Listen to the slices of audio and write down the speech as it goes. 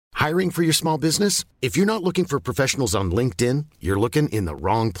Hiring for your small business? If you're not looking for professionals on LinkedIn, you're looking in the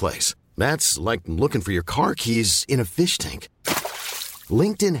wrong place. That's like looking for your car keys in a fish tank.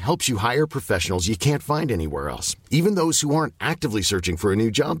 LinkedIn helps you hire professionals you can't find anywhere else, even those who aren't actively searching for a new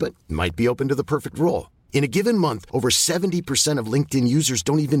job but might be open to the perfect role. In a given month, over 70% of LinkedIn users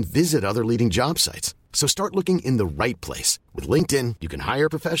don't even visit other leading job sites. So start looking in the right place. With LinkedIn, you can hire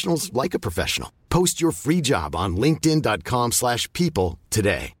professionals like a professional. Post your free job on linkedin.com/people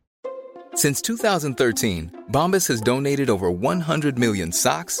today. Since 2013, Bombas has donated over 100 million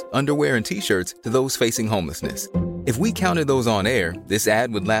socks, underwear, and T-shirts to those facing homelessness. If we counted those on air, this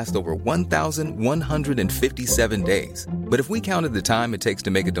ad would last over 1,157 days. But if we counted the time it takes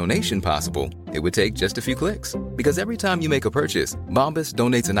to make a donation possible, it would take just a few clicks. Because every time you make a purchase, Bombas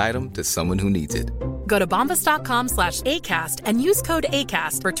donates an item to someone who needs it. Go to bombas.com/ACAST and use code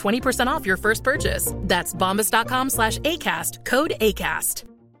ACAST for 20% off your first purchase. That's bombas.com/ACAST, code ACAST.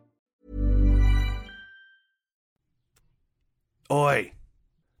 Oi!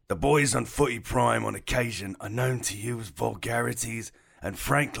 The boys on Footy Prime on occasion are known to use vulgarities and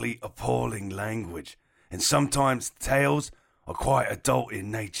frankly appalling language, and sometimes tales are quite adult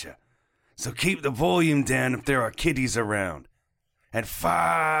in nature. So keep the volume down if there are kiddies around. And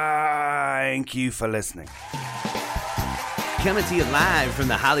thank you for listening. Coming to you live from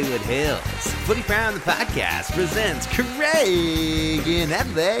the Hollywood Hills, Footy Prime the podcast presents Craig in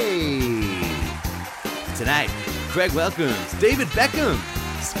LA. Tonight, Craig welcomes David Beckham,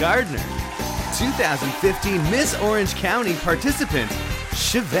 Gardner, 2015 Miss Orange County participant,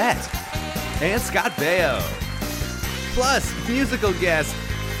 Chevette, and Scott Baio. Plus, musical guest,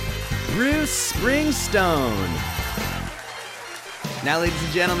 Bruce Springstone. Now, ladies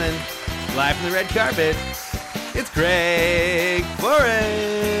and gentlemen, live from the red carpet, it's Craig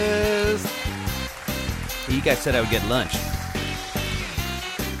Forrest. You guys said I would get lunch.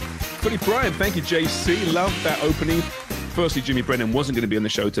 Footy Prime, thank you, JC. Love that opening. Firstly, Jimmy Brennan wasn't going to be on the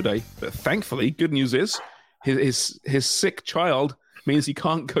show today, but thankfully, good news is his sick child means he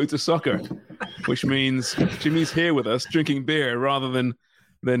can't go to soccer, which means Jimmy's here with us drinking beer rather than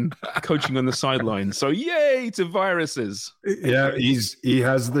coaching on the sidelines. So yay to viruses. Yeah, he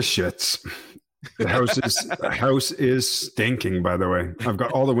has the shits. The house is stinking, by the way. I've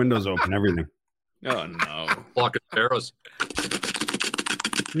got all the windows open, everything. Oh no. Block of arrows.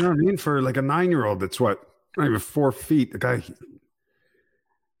 You know what I mean? For like a 9-year-old that's what? Not even 4 feet. The guy,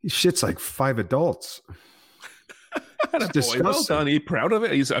 he shits like 5 adults. Boy, well done. Are you proud of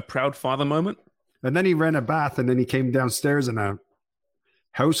it? He's a proud father moment. And then he ran a bath, and then he came downstairs in a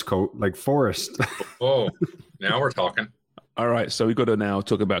house coat like Forrest. Oh, now we're talking. All right, so we've got to now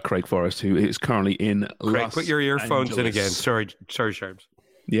talk about Craig Forrest, who is currently in Craig, Los put your earphones Angeles. in again. Sorry, Sharms.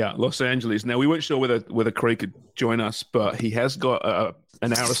 Yeah, Los Angeles. Now, we weren't sure whether Craig could join us, but he has got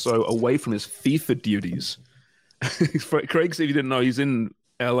an hour or so away from his FIFA duties. Craig, if you didn't know, he's in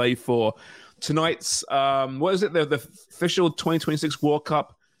LA for tonight's, what is it, the official 2026 World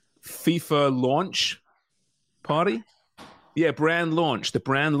Cup FIFA launch party? Yeah, brand launch, the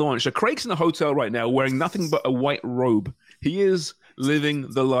brand launch. So Craig's in the hotel right now wearing nothing but a white robe. He is living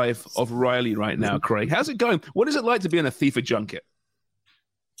the life of Riley right now, Craig. How's it going? What is it like to be on a FIFA junket?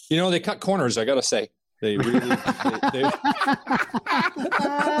 You know, they cut corners, I got to say. They really,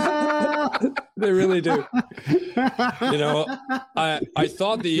 they really do. You know, I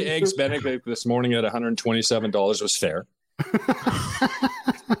thought the Eggs Benedict this morning at $127 was fair.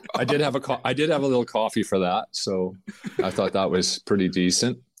 I did have a little coffee for that, so I thought that was pretty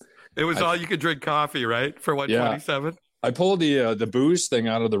decent. It was all you could drink coffee, right? For $127. Yeah. I pulled the booze thing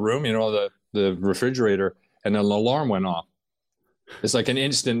out of the room, you know, the refrigerator, and an alarm went off. It's like an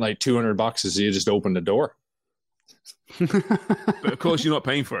instant, like $200 as you just open the door. But of course, you're not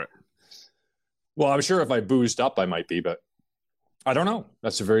paying for it. Well, I'm sure if I boozed up, I might be, but I don't know.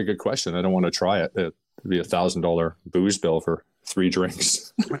 That's a very good question. I don't want to try it. It'd be $1,000 booze bill for 3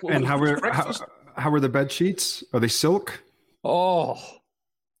 drinks. And how are the bed sheets? Are they silk? Oh,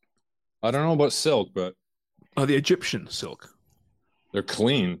 I don't know about silk, but are the Egyptian silk? They're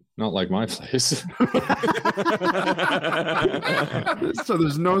clean, not like my place. So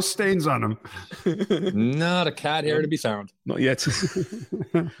there's no stains on them. Not a cat hair to be found. Not yet.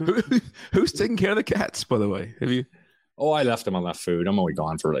 Who's taking care of the cats, by the way? Have you? Oh, I left them on left food. I'm only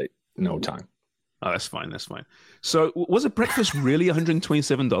gone for like no time. Oh, that's fine. That's fine. So was a breakfast really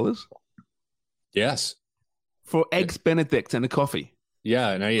 $127? Yes. For Eggs Benedict and a coffee?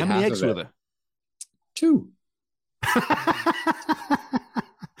 Yeah. And I ate How many eggs were there? 2.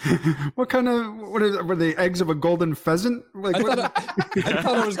 What were they, eggs of a golden pheasant? Like, I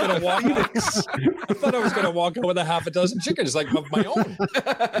thought I was going to walk. I thought I was going to walk out with a half a dozen chickens, like of my own.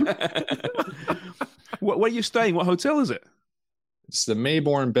 Where are you staying? What hotel is it? It's the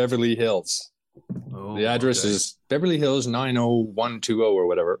Mayborn Beverly Hills. Oh, the address is Beverly Hills 90120 or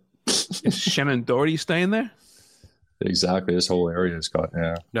whatever. Is Shannon Doherty staying there? Exactly. This whole area has got,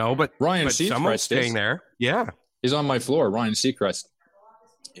 yeah. No, but Ryan someone's Seacrest staying there. Yeah. He's on my floor, Ryan Seacrest.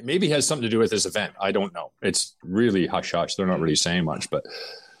 It maybe has something to do with this event. I don't know. It's really hush-hush. They're not really saying much, but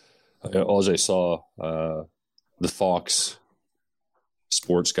all I saw, the Fox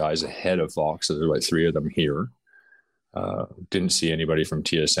sports guys ahead of Fox, so there were like 3 of them here. Didn't see anybody from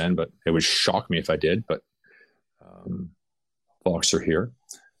TSN, but it would shock me if I did, but Fox are here.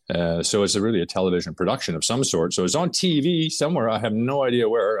 So it's really a television production of some sort. So it's on TV somewhere. I have no idea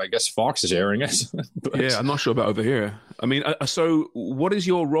where. I guess Fox is airing it. But, yeah, I'm not sure about over here. I mean, so what is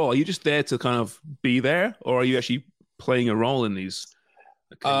your role? Are you just there to kind of be there, or are you actually playing a role in these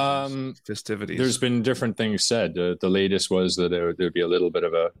festivities? There's been different things said. The latest was that there'd be a little bit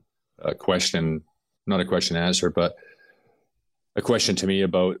of a question, not a question answer, but a question to me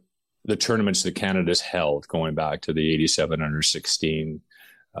about the tournaments that Canada's held going back to the 87 under 16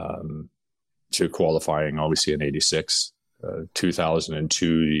 to qualifying, obviously in 86,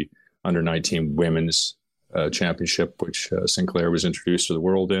 2002, the under 19 women's championship, which Sinclair was introduced to the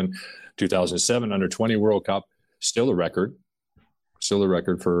world in, 2007 under 20 World Cup, still a record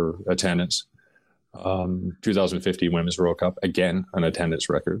for attendance. 2015 Women's World Cup, again, an attendance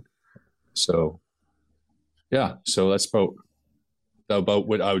record. So, yeah, so that's about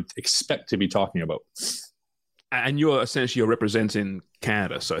what I would expect to be talking about. And you're representing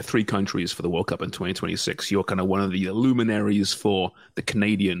Canada, so 3 countries for the World Cup in 2026. You're kind of one of the luminaries for the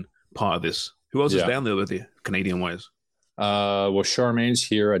Canadian part of this. Who else is down there with you, Canadian-wise? Well, Charmaine's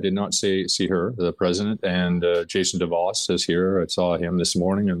here. I did not see her, the president, and Jason DeVos is here. I saw him this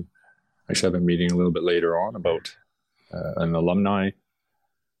morning, and I should have a meeting a little bit later on about an alumni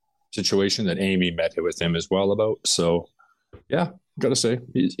situation that Amy met with him as well about. So, yeah, got to say,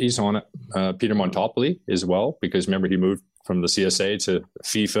 he's on it. Peter Montopoli as well, because remember, he moved from the CSA to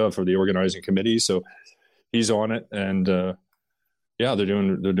FIFA for the organizing committee. So he's on it. And they're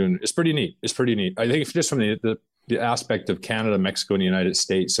doing, it's pretty neat. I think just from the aspect of Canada, Mexico, and the United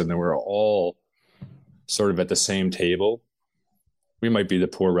States, and then we're all sort of at the same table. We might be the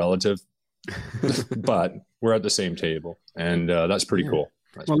poor relative, but we're at the same table. And that's pretty cool.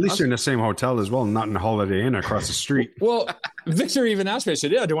 Well, at least you're in the same hotel as well, not in Holiday Inn across the street. Well, Victor even asked me, I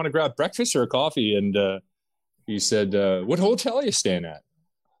said, do you want to grab breakfast or a coffee? And he said, what hotel are you staying at?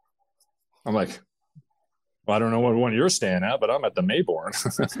 I'm like, well, I don't know what one you're staying at, but I'm at the Mayborn.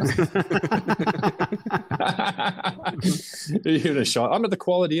 I'm at the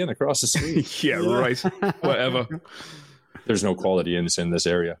Quality Inn across the street. Yeah, right. Whatever. There's no Quality Inns in this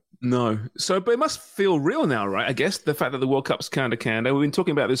area. No. So, but it must feel real now, right? I guess the fact that the World Cup's Canada. We've been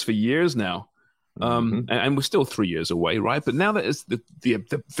talking about this for years now. And we're still 3 years away, right? But now that it's the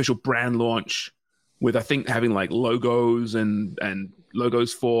official brand launch with, I think, having like logos and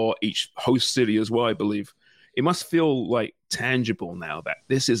logos for each host city as well, I believe, it must feel like tangible now that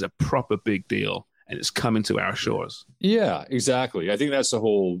this is a proper big deal and it's coming to our shores. Yeah, exactly. I think that's the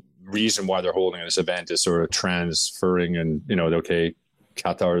whole reason why they're holding this event, is sort of transferring and, okay,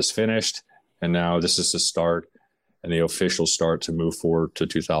 Qatar is finished, and now this is the start and the official start to move forward to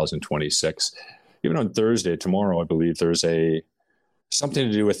 2026. Even on Thursday, tomorrow, I believe there's something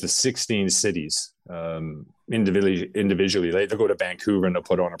to do with the 16 cities individually. They'll go to Vancouver and they'll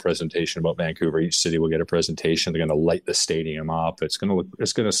put on a presentation about Vancouver. Each city will get a presentation. They're going to light the stadium up. It's going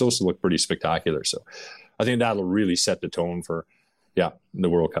to supposed to look pretty spectacular. So I think that'll really set the tone for, the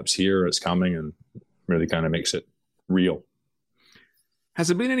World Cup's here, it's coming, and really kind of makes it real. Has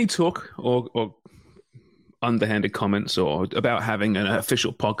there been any talk or underhanded comments or about having an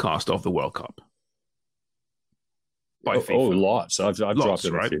official podcast of the World Cup? Lots. I've dropped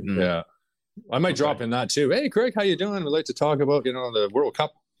it, right? Yeah, I might drop in that too. Hey, Craig, how you doing? We'd like to talk about the World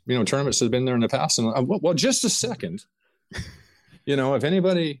Cup, tournaments that have been there in the past. And well, just a second. If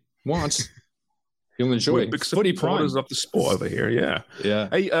anybody wants, you'll enjoy big Footy Prime of the sport over here. Yeah, yeah.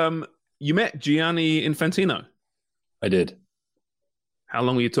 Hey, you met Gianni Infantino? I did. How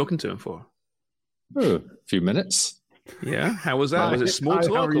long were you talking to him for? A few minutes. Yeah. How was that? Was it small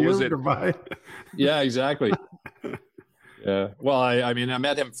talk or was it? Yeah, exactly. Yeah. Well, I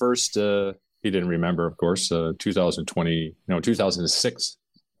met him first. He didn't remember, of course, 2006,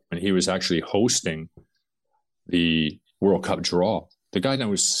 when he was actually hosting the World Cup draw. The guy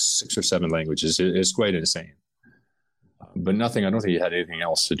knows 6 or 7 languages. It's quite insane. but nothing. I don't think he had anything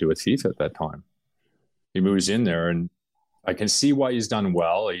else to do with FIFA at that time. He moves in there, and I can see why he's done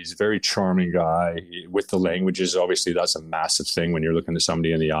well. He's a very charming guy with the languages. Obviously, that's a massive thing when you're looking at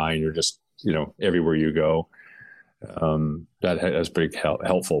somebody in the eye and you're just, everywhere you go. That's pretty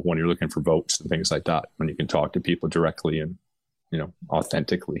helpful when you're looking for votes and things like that, when you can talk to people directly and,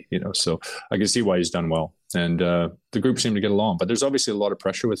 authentically, so I can see why he's done well. And the group seemed to get along, but there's obviously a lot of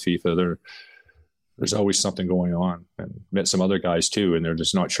pressure with FIFA. There's always something going on. And met some other guys too, and they're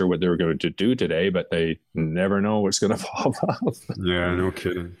just not sure what they're going to do today, but they never know what's going to pop up. Yeah, no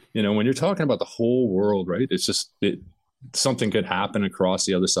kidding. When you're talking about the whole world, right? It's just something could happen across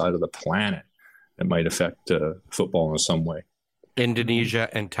the other side of the planet that might affect football in some way. Indonesia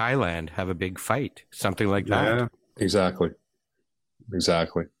and Thailand have a big fight, something like that. Yeah, exactly.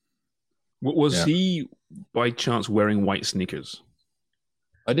 Was he by chance wearing white sneakers?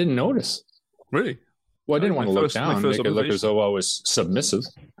 I didn't notice. Really? Well, I didn't want to look down, make it look as though I was submissive.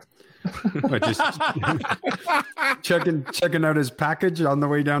 Just checking out his package on the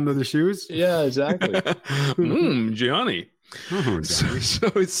way down to the shoes. Yeah, exactly. Gianni. Oh, so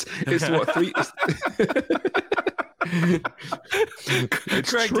it's what three?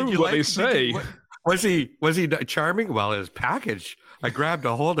 It's Craig, true what they say. Was he charming? Well, his package, I grabbed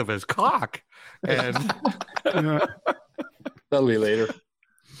a hold of his cock, and that'll be later.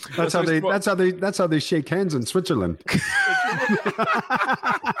 That's how they shake hands in Switzerland.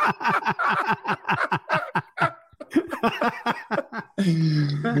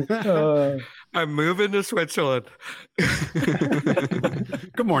 I'm moving to Switzerland.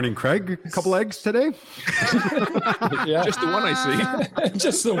 Good morning, Craig. A couple eggs today? Yeah. Just the one I see.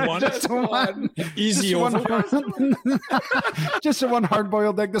 Just the one. Just the one. Easy just over. Just the one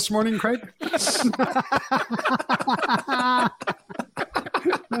hard-boiled egg this morning, Craig.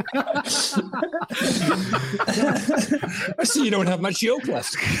 I see you don't have much yolk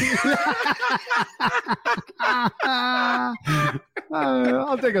left.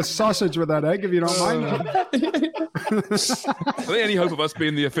 I'll take a sausage with that egg if you don't mind. Any hope of us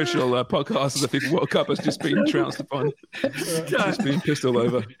being the official podcast of the FIFA World Cup has just been trounced upon. Just been pissed all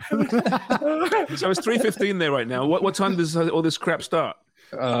over. So it's 3:15 there right now. What time does all this crap start?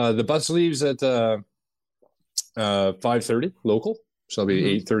 The bus leaves at 5:30 local. So it'll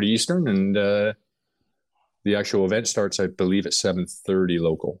be 8:30 Eastern, and the actual event starts, I believe, at 7:30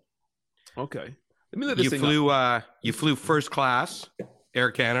 local. Okay. You flew first class,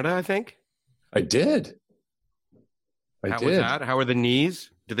 Air Canada, I think. I did. How was that? How are the knees?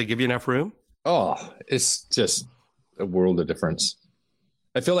 Did they give you enough room? Oh, it's just a world of difference.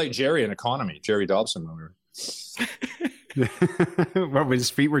 I feel like Jerry in Economy, Jerry Dobson. What, his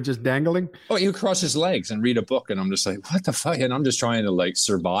feet were just dangling? Oh, he would cross his legs and read a book, and I'm just like, what the fuck? And I'm just trying to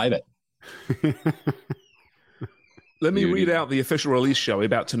survive it. Let me read out the official release show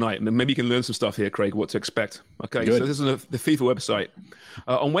about tonight, and then maybe you can learn some stuff here, Craig, what to expect. Okay, Good. So this is the FIFA website.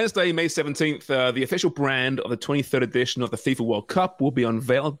 On Wednesday, May 17th, the official brand of the 23rd edition of the FIFA World Cup will be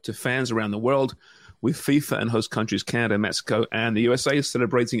unveiled to fans around the world, with FIFA and host countries Canada, Mexico, and the USA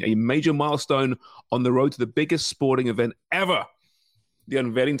celebrating a major milestone on the road to the biggest sporting event ever. The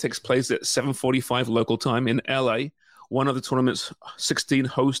unveiling takes place at 7:45 local time in LA, one of the tournament's 16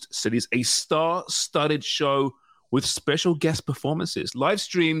 host cities, a star-studded show with special guest performances, live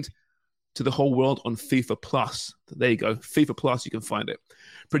streamed to the whole world on FIFA Plus. There you go, FIFA Plus, you can find it.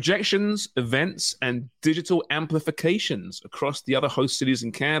 Projections, events, and digital amplifications across the other host cities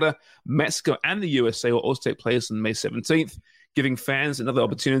in Canada, Mexico, and the USA will also take place on May 17th, giving fans another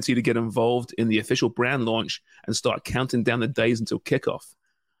opportunity to get involved in the official brand launch and start counting down the days until kickoff.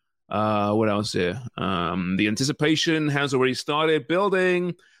 What else here? The anticipation has already started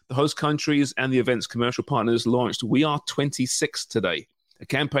building. The host countries and the event's commercial partners launched We Are 26 today, a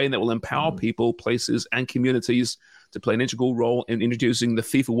campaign that will empower people, places, and communities to play an integral role in introducing the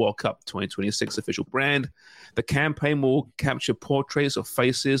FIFA World Cup 2026 official brand. The campaign will capture portraits of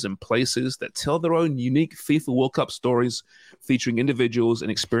faces and places that tell their own unique FIFA World Cup stories, featuring individuals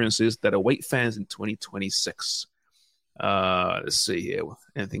and experiences that await fans in 2026. Let's see here.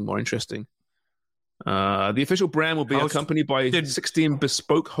 Anything more interesting? The official brand will be accompanied by 16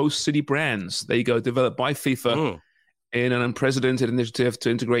 bespoke host city brands. There you go, developed by FIFA in an unprecedented initiative to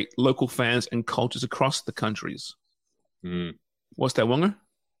integrate local fans and cultures across the countries. What's that, Wonger?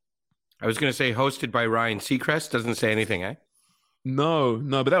 I was going to say hosted by Ryan Seacrest. Doesn't say anything, eh? No,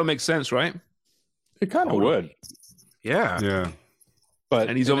 but that would make sense, right? It kind of would. Yeah.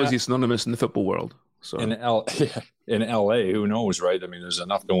 But he's obviously synonymous in the football world. So in LA, who knows, right? I mean, there's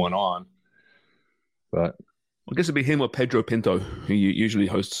enough going on. But I guess it'd be him or Pedro Pinto who usually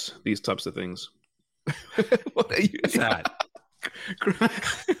hosts these types of things. What are you? What's that?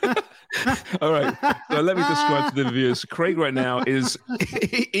 All right. So let me describe to the viewers. Craig right now is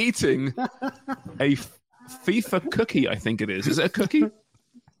eating a FIFA cookie, I think it is. Is it a cookie?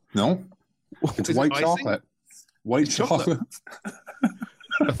 No. It's Is white it icing? chocolate. White chocolate.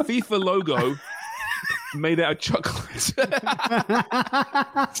 A FIFA logo made out of chocolate.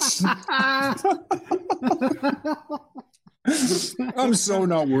 I'm so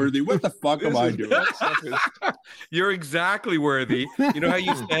not worthy. What the fuck am I doing? You're exactly worthy. You know how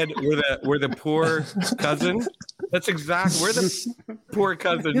you said we're the poor cousin? That's exactly, we're the poor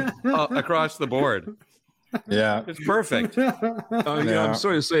cousin across the board. Yeah. It's perfect. I'm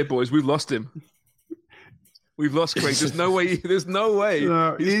sorry to say, boys, we've lost him. We've lost Craig. There's no way. There's no way.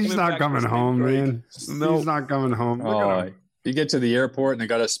 No, he's not coming home, man. No. He's not coming home. Look at him. You get to the airport and they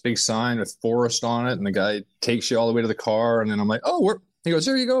got a big sign with Forrest on it, and the guy takes you all the way to the car, and then I'm like, oh, he goes,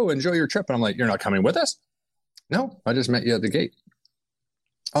 there you go, enjoy your trip. And I'm like, you're not coming with us? No, I just met you at the gate.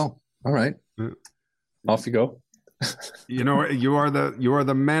 Oh, all right. Off you go. You know, you are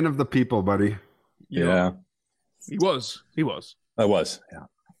the man of the people, buddy. Yeah. He was. I was. Yeah.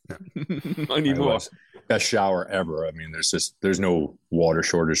 I need more. Best shower ever. I mean, there's no water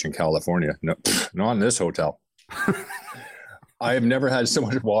shortage in California. No, not in this hotel. I have never had so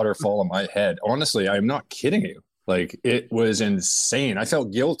much water fall on my head. Honestly, I'm not kidding you. Like, it was insane. I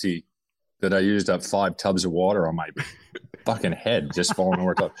felt guilty that I used up 5 tubs of water on my fucking head just falling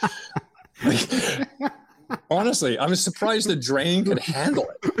over top. Like, honestly, I was surprised the drain could handle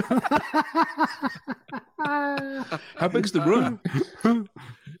it. How big's the room?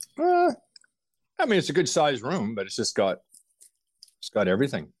 I mean, it's a good sized room, but it's got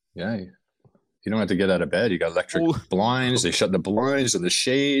everything. Yeah. You don't have to get out of bed. You got electric blinds. They shut the blinds and the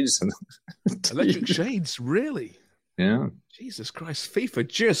shades. And Electric shades, really? Yeah. Jesus Christ. FIFA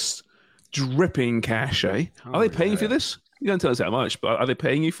just dripping cash, eh? Are they paying for this? You don't tell us how much, but are they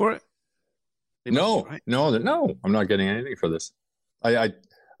paying you for it? No, I'm not getting anything for this. I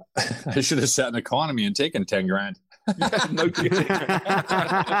should have sat in economy and taken 10 grand. Yeah, no kidding.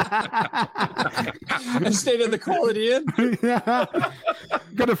 And stayed in the Quality Inn. Yeah.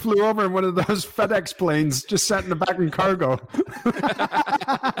 Could have flew over in one of those FedEx planes, just sat in the back in cargo.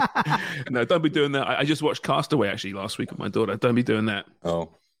 No, don't be doing that. I just watched Castaway actually last week with my daughter. Don't be doing that. Oh.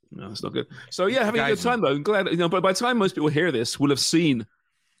 No, it's not good. So yeah, having a good time though. I'm glad, but by the time most people hear this, will have seen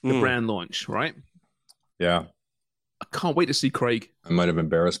the brand launch, right? Yeah. I can't wait to see Craig. I might have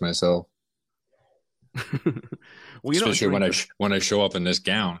embarrassed myself. Well, especially when I show up in this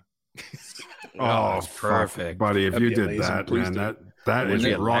gown. Oh, perfect, buddy! If That'd you be did amazing. that, Please man, do. that is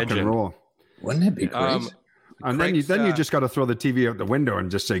Wouldn't it rock legend? and roll. Wouldn't it be great? And Craig's, then you just got to throw the TV out the window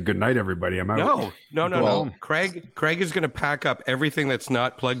and just say good night, everybody. I'm out. No. Craig is going to pack up everything that's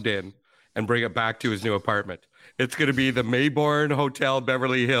not plugged in and bring it back to his new apartment. It's going to be the Mayborn Hotel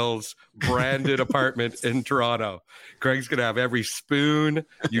Beverly Hills branded apartment in Toronto. Craig's going to have every spoon,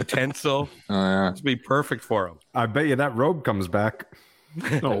 utensil. Oh, yeah. It's going to be perfect for him. I bet you that robe comes back.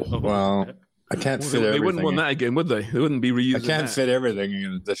 Oh, Well, I can't fit everything. they wouldn't want that again, would they? They wouldn't be reusing I can't fit everything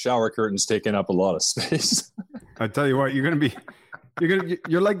in. The shower curtain's taking up a lot of space. I tell you what, you're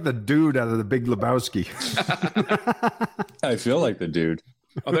like the dude out of The Big Lebowski. I feel like the dude.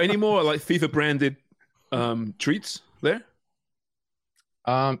 Are there any more like FIFA branded treats there?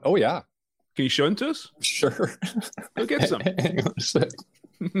 Oh yeah, Can you show them to us? sure. Go get some. Hang on a sec.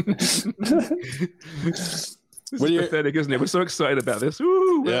 This is pathetic, isn't it? We're so excited about this.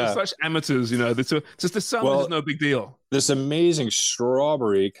 Ooh, we're Yeah. such amateurs, Just the summer Well- is no big deal. This amazing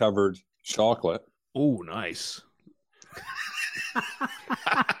strawberry covered chocolate. Oh, nice.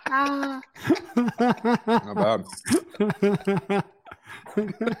 Not bad.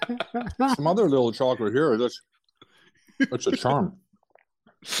 Some other little chocolate here. That's a charm.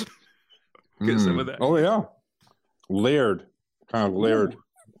 Get some of that. Oh yeah, layered, kind of layered.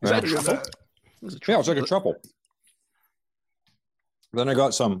 Is that Yeah. truffle? Yeah, it's like a truffle. Then I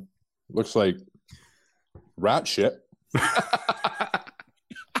got some, looks like rat shit.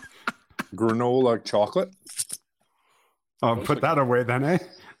 Granola chocolate. Oh, put that away then, eh?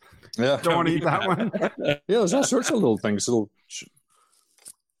 Yeah. Don't want to eat that one. Yeah, there's all sorts of little things.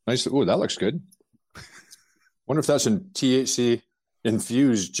 Nice. Oh, that looks good. Wonder if that's in THC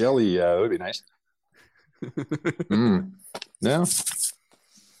infused jelly. That would be nice. Yeah.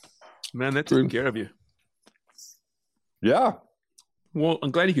 Man, they're taking care of you. Yeah. Well, I'm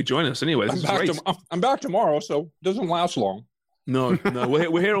glad you could join us anyway. This is great. I'm back tomorrow, so it doesn't last long. No,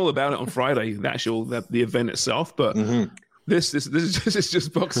 we'll hear all about it on Friday, the event itself. But This is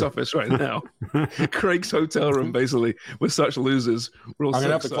just box office right now. Craig's hotel room, basically, with such losers. We're all I'm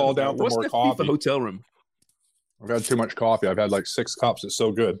gonna have to call down for more coffee. FIFA hotel room? I've had too much coffee. I've had like 6 cups. It's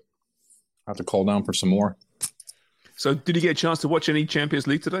so good. I have to call down for some more. So, did you get a chance to watch any Champions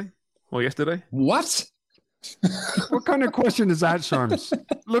League today or yesterday? What? What kind of question is that, Sharms?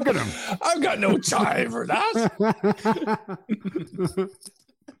 Look at him. I've got no time for that.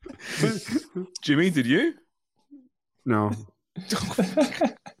 Jimmy, did you? No.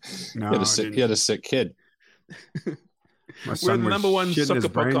 He had a sick kid. We're the number one soccer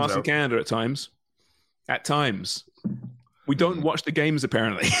podcast in Canada at times. At times. We don't watch the games,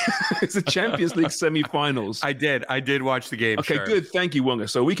 apparently. It's the Champions League semi-finals. I did watch the game. Okay, good. Thank you, Wonga.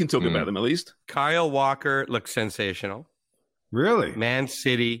 So we can talk about them at least. Kyle Walker looked sensational. Really? Man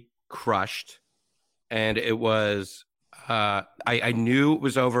City crushed. And it was, I knew it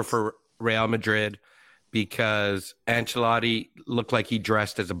was over for Real Madrid because Ancelotti looked like he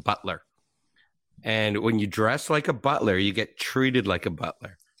dressed as a butler. And when you dress like a butler, you get treated like a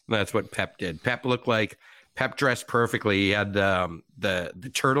butler. And that's what Pep did. Pep dressed perfectly. He had the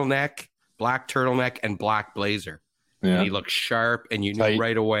turtleneck, black turtleneck, and black blazer. Yeah. And he looked sharp, and you knew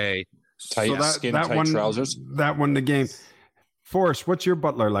right away. Tight trousers. That won the game. Forrest, what's your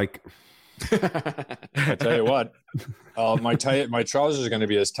butler like? I tell you what, my trousers are going to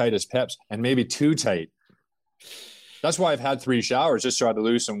be as tight as Pep's, and maybe too tight. That's why I've had 3 showers, just try to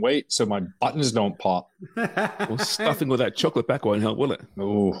lose some weight so my buttons don't pop. Well, stuffing with that chocolate back won't help, will it?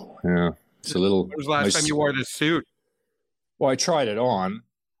 Oh, yeah. It's a little. When was the last time you wore this suit? Well, I tried it on.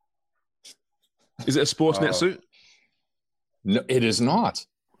 Is it a Sportsnet suit? No, it is not.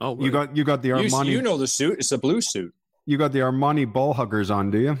 Oh, right. You got the Armani. You know the suit. It's a blue suit. You got the Armani ball huggers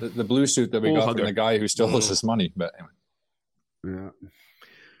on, do you? The blue suit that we got from the guy who stole us his money. But anyway. Yeah.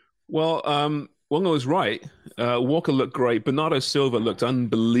 Well, Wonga was right. Walker looked great. Bernardo Silva looked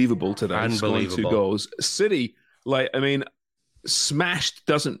unbelievable today. Scoring 2 goals. City, smashed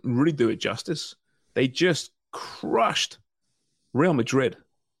doesn't really do it justice. They just crushed Real Madrid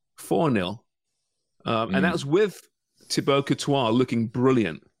 4-0. And that was with Thibaut Courtois looking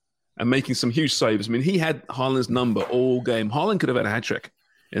brilliant and making some huge saves. I mean, he had Haaland's number all game. Haaland could have had a hat-trick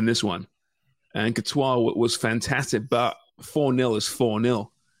in this one. And Courtois was fantastic, but 4-0 is 4-0.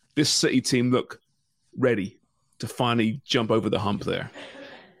 This City team look ready to finally jump over the hump there.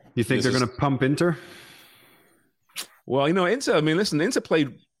 You think they're going to pump Inter? Well, Inter, Inter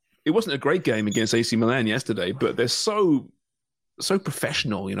played, it wasn't a great game against AC Milan yesterday, but they're so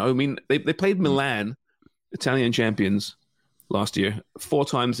professional, They played Milan, Italian champions, last year, 4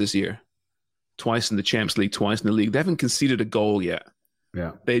 times this year, twice in the Champions League, twice in the league. They haven't conceded a goal yet.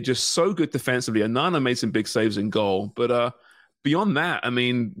 Yeah. They're just so good defensively. Anana made some big saves in goal. But beyond that,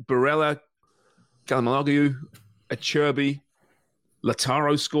 Barella, Kalamalagiu, Acerbi,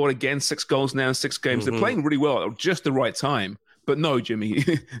 Lautaro scored again, 6 goals now in 6 games. They're playing really well at just the right time. But no, Jimmy,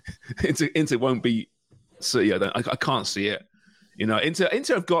 Inter won't be City. I can't see it.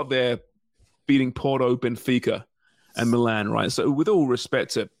 Inter have got their beating Porto, Benfica, and Milan, right? So with all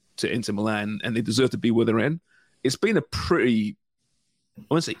respect to Inter Milan, and they deserve to be where they're in, it's been a pretty, I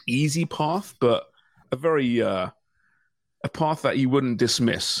wouldn't say easy path, but a very a path that you wouldn't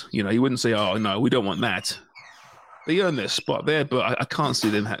dismiss. You wouldn't say, oh, no, we don't want that. They earn their spot there, but I can't see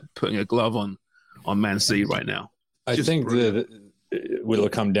them putting a glove on Man City right now. I think that it'll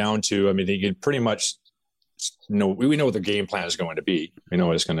come down to, they could pretty much know, we know what the game plan is going to be. We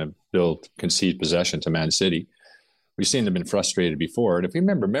know it's going to concede possession to Man City. We've seen them been frustrated before. And if you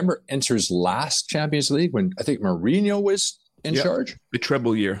remember Inter's last Champions League when I think Mourinho was in charge? The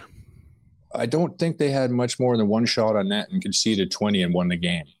treble year. I don't think they had much more than 1 shot on net and conceded 20 and won the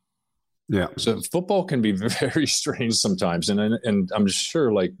game. Yeah. So football can be very strange sometimes. And I'm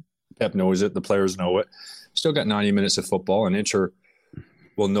sure Pep knows it. The players know it. Still got 90 minutes of football, and Inter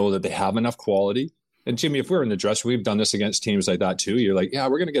will know that they have enough quality. And Jimmy, if we're in the dress, we've done this against teams like that too. You're like, yeah,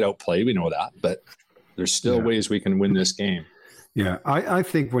 we're going to get outplayed. We know that, but there's still ways we can win this game. Yeah, I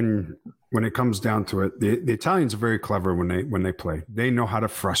think when it comes down to it, the Italians are very clever when they play. They know how to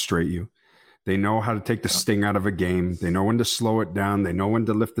frustrate you. They know how to take the sting out of a game. They know when to slow it down. They know when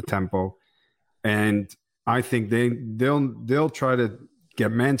to lift the tempo. And I think they'll try to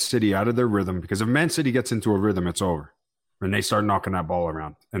get Man City out of their rhythm, because if Man City gets into a rhythm, it's over. And they start knocking that ball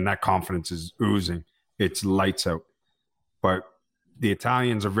around, and that confidence is oozing. It's lights out. But the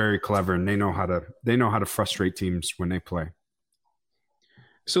Italians are very clever, and they know how to frustrate teams when they play.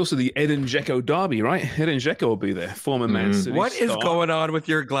 It's also the Edin Dzeko derby, right? Edin Dzeko will be there, former Man City What star. is going on with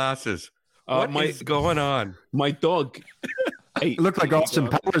your glasses? What is going on? My dog 8. It looked like Austin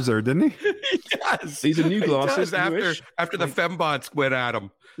Powers there, didn't he? Yes. These are new glasses. After the fembots went at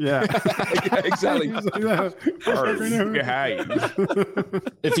him. Yeah. Yeah, exactly.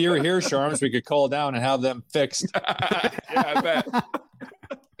 If you were here, Sharms, we could call down and have them fixed. Yeah, I bet.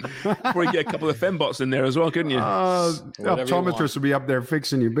 Probably get a couple of fembots in there as well, couldn't you? Optometrists would be up there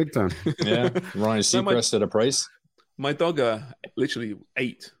fixing you big time. Yeah, Ronnie Seacrest at a price. My dog literally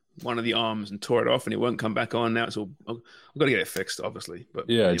ate one of the arms and tore it off, and it won't come back on now. It's all I've got to get it fixed, obviously. But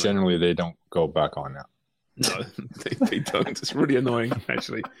yeah, anyway. Generally they don't go back on now. No, they don't. It's really annoying,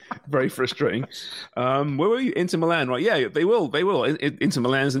 actually. Very frustrating. Where were you? Inter Milan, right? Yeah, they will. They will. Inter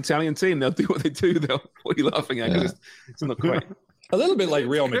Milan's an Italian team. They'll do what they do. What are you laughing at? Because it's not quite. A little bit like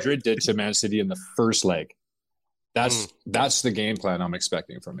Real Madrid did to Man City in the first leg. That's the game plan I'm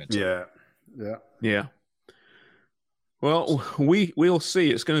expecting from it. Yeah. Well, we'll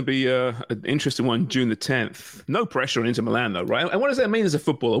see. It's going to be an interesting one, June the 10th. No pressure on Inter Milan, though, right? And what does that mean as a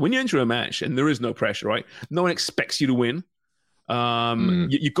footballer? When you enter a match and there is no pressure, right? No one expects you to win.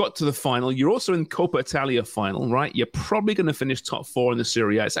 You got to the final. You're also in Coppa Italia final, right? You're probably going to finish top 4 in the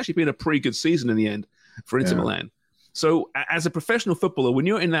Serie A. It's actually been a pretty good season in the end for Inter Milan. So as a professional footballer, when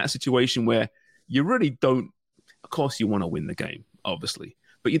you're in that situation where you really don't, of course you want to win the game, obviously,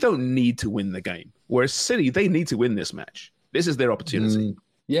 but you don't need to win the game. Whereas City, they need to win this match. This is their opportunity.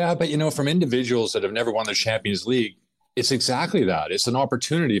 Yeah, but from individuals that have never won the Champions League, it's exactly that. It's an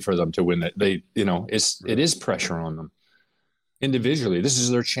opportunity for them to win it. It is pressure on them. Individually, this is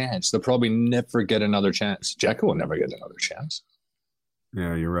their chance. They'll probably never get another chance. Dzeko will never get another chance.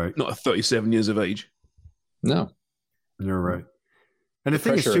 Yeah, you're right. Not at 37 years of age. No. You're right. And the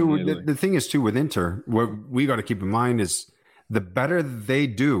thing is too with Inter, what we got to keep in mind is the better they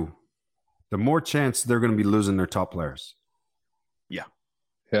do, the more chance they're going to be losing their top players. Yeah.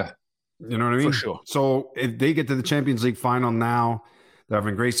 Yeah. You know what I mean? For sure. So if they get to the Champions League final now, they're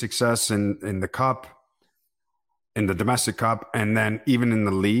having great success in the cup, in the domestic cup, and then even in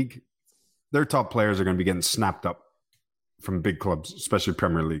the league, their top players are going to be getting snapped up from big clubs, especially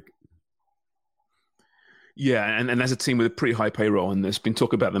Premier League. Yeah, and as a team with a pretty high payroll, and there's been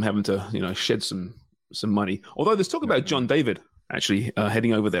talk about them having to, shed some money. Although there's talk about John David actually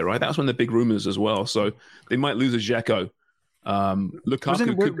heading over there, right? That was one of the big rumors as well. So they might lose a Dzeko.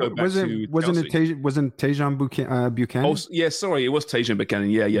 Lukaku could go back to Chelsea. Wasn't Tejan Buchanan? Oh, yeah, sorry, it was Tejan Buchanan.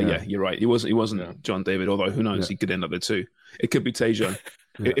 Yeah, you're right. It wasn't John David, although who knows? He could end up there too. It could be Tejan.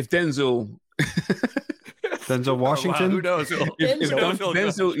 If Denzel Washington? Wow, who knows? Denzel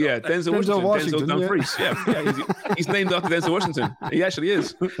Washington. Dumfries. Yeah. He's named after Denzel Washington. He actually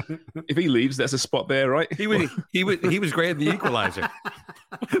is. If he leaves, that's a spot there, right? He was great in The Equalizer.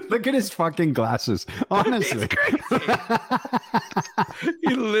 Look at his fucking glasses. Honestly.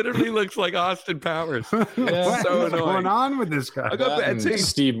 He literally looks like Austin Powers. What's going on with this guy? I got better teeth.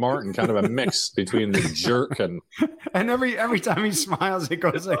 Steve Martin, kind of a mix between the jerk and every time he smiles, it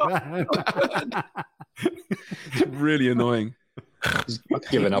goes like that. It's really annoying.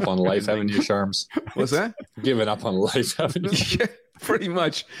 Giving up on life, haven't you, Sharms? What's that? Giving up on life, haven't you? Yeah, pretty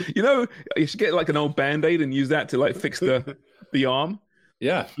much. You should get like an old Band-Aid and use that to fix the arm.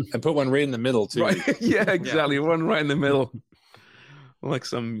 Yeah, and put one right in the middle too. Right. Yeah, exactly. Yeah. One right in the middle, like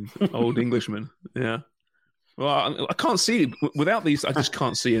some old Englishman. Yeah. Well, I can't see without these. I just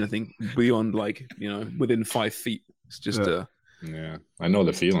can't see anything beyond within 5 feet. It's just yeah. I know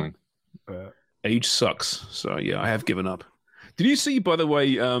the feeling. Age sucks. So yeah, I have given up. Did you see, by the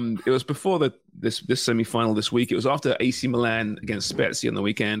way? It was before this semi-final this week. It was after AC Milan against Spezia on the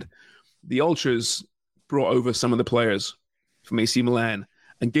weekend. The Ultras brought over some of the players from AC Milan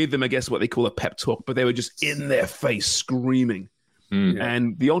and gave them, I guess, what they call a pep talk, but they were just in their face screaming.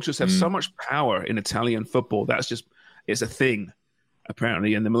 And the Ultras have so much power in Italian football. It's a thing,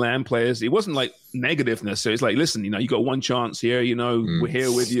 apparently. And the Milan players, it wasn't like negative necessarily. It's like, listen, you got one chance here, we're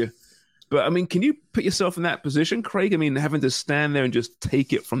here with you. But I mean, can you put yourself in that position, Craig? I mean, having to stand there and just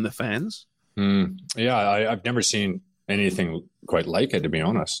take it from the fans? Yeah, I've never seen anything quite like it, to be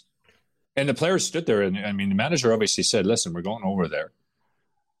honest. And the players stood there, and I mean, the manager obviously said, listen, we're going over there.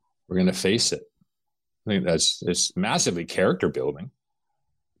 We're going to face it. I think it's massively character building.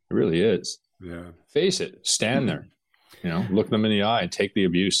 It really is. Yeah. Face it. Stand there. Look them in the eye and take the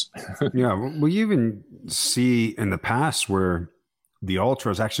abuse. Yeah. We even see in the past where the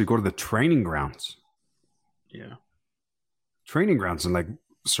Ultras actually go to the training grounds. Yeah. Training grounds and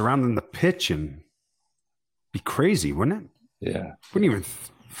surrounding the pitch and be crazy, wouldn't it? Yeah. Wouldn't even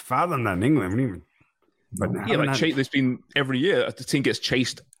fathom that in England. There's been every year the team gets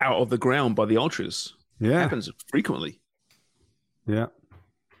chased out of the ground by the Ultras. Yeah. It happens frequently. Yeah.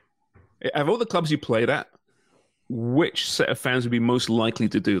 Of all the clubs you played at, which set of fans would be most likely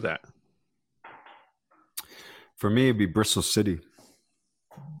to do that? For me, it'd be Bristol City.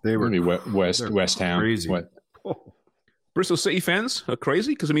 They were West Ham. Crazy. Bristol City fans are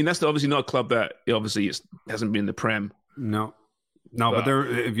crazy because that's obviously not a club that obviously hasn't been in the Prem. No, but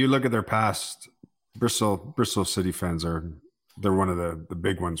if you look at their past, Bristol City fans they're one of the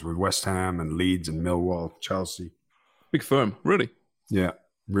big ones with West Ham and Leeds and Millwall, Chelsea. Big firm, really. Yeah,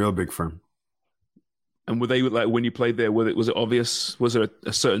 real big firm. And were they like when you played there? Was it obvious? Was there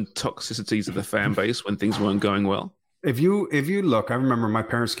a certain toxicity to the fan base when things weren't going well? If you look, I remember my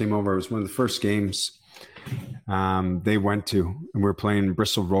parents came over. It was one of the first games they went to, and we were playing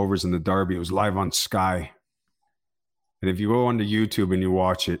Bristol Rovers in the derby. It was live on Sky. And if you go onto YouTube and you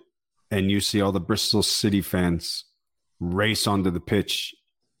watch it, and you see all the Bristol City fans race onto the pitch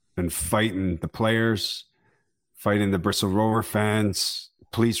and fighting the players, fighting the Bristol Rover fans.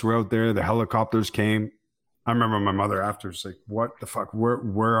 Police were out there. The helicopters came. I remember my mother after was like, "What the fuck?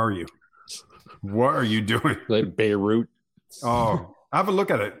 Where are you? What are you doing?" Like Beirut. Oh, have a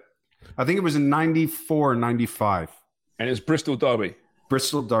look at it. I think it was in 94, 95. And it's Bristol Derby.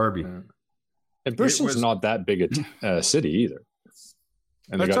 Bristol Derby. Yeah. And Bristol's not that big a city either.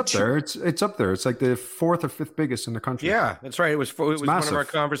 And it's up there. It's up there. It's like the fourth or fifth biggest in the country. Yeah, that's right. It was one of our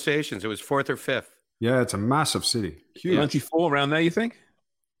conversations. It was fourth or fifth. Yeah, it's a massive city. Huge. 94 around there, you think?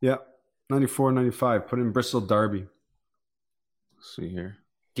 Yeah, 94, 95. Put in Bristol Derby. Let's see here.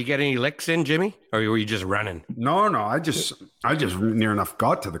 Did you get any licks in, Jimmy? Or were you just running? No. I just near enough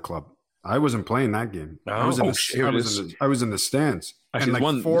got to the club. I wasn't playing that game. Oh, I was in the stands. Actually, and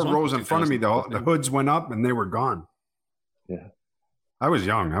like four rows in front of me, the hoods went up and they were gone. Yeah. I was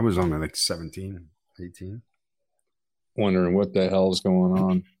young. I was only like 17, 18. Wondering what the hell is going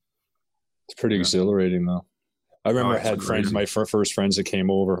on. It's pretty exhilarating, though. I remember I had friends, my first friends that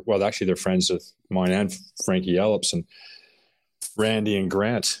came over. Well, actually, they're friends with mine and Frankie Ellips, and Randy and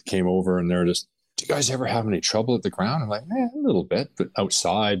Grant came over, and they're just, "Do you guys ever have any trouble at the ground?" I'm like, a little bit, but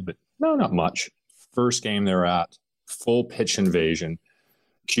outside, but no, not much. First game they're at, full pitch invasion,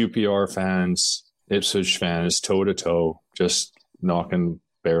 QPR fans, Ipswich fans, toe to toe, just knocking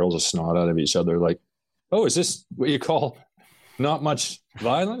barrels of snot out of each other. Like, oh, is this what you call not much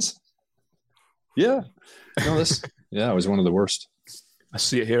violence? Yeah. No, it was one of the worst. I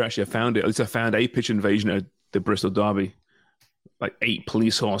see it here. Actually, I found it. At least I found a pitch invasion at the Bristol Derby. Like 8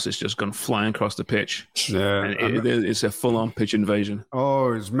 police horses just gone flying across the pitch. Yeah, and it's a full-on pitch invasion.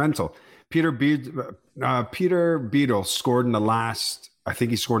 Oh, it's mental. Peter Beadle scored in the last. I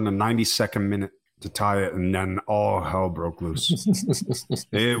think he scored in the 92nd minute to tie it, and then all hell broke loose.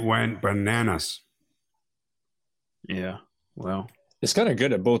 It went bananas. Yeah. Well, it's kind of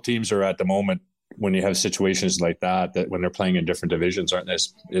good that both teams are at the moment when you have situations like that when they're playing in different divisions, aren't they?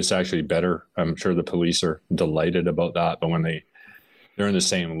 It's actually better. I'm sure the police are delighted about that, but when they're in the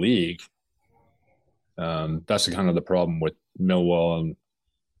same league, that's kind of the problem with Millwall and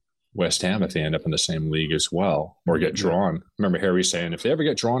West Ham if they end up in the same league as well or get drawn. I remember Harry saying if they ever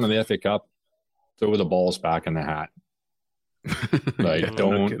get drawn in the FA Cup, throw the balls back in the hat. Like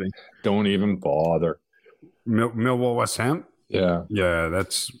don't even bother. Millwall West Ham? Yeah. Yeah,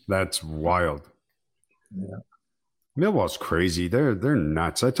 that's wild. Yeah. Millwall's crazy. They're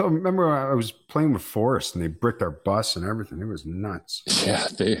nuts. Remember I was playing with Forrest and they bricked our bus and everything. It was nuts. Yeah,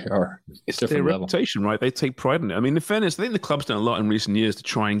 they are. It's their reputation, right? They take pride in it. I mean, in fairness, I think the club's done a lot in recent years to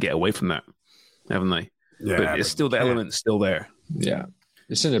try and get away from that, haven't they? Yeah. But it's still the element's still there. Yeah.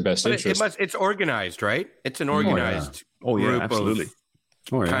 It's in their best interest. It's organized, right? It's an organized group absolutely.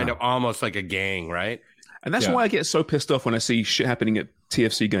 Kind of almost like a gang, right? And that's why I get so pissed off when I see shit happening at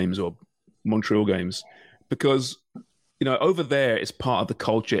TFC games or Montreal games. Because, over there, it's part of the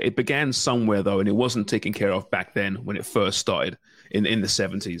culture. It began somewhere, though, and it wasn't taken care of back then when it first started in the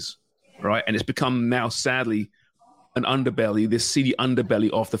 70s, right? And it's become now, sadly, an underbelly, this seedy underbelly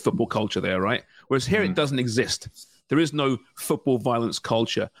of the football culture there, right? Whereas here it doesn't exist. There is no football violence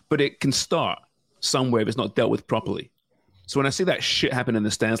culture, but it can start somewhere if it's not dealt with properly. So when I see that shit happen in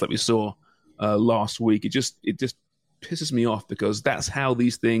the stands like we saw last week, it just pisses me off because that's how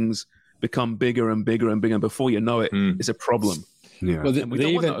these things become bigger and bigger and bigger. And before you know it, it's a problem. Yeah. Well, we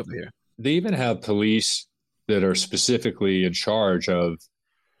don't want that over here. They even have police that are specifically in charge of,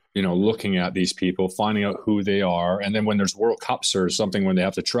 looking at these people, finding out who they are. And then when there's World Cups or something, when they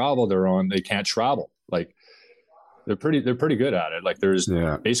have to travel, they can't travel. Like they're pretty good at it. Like there's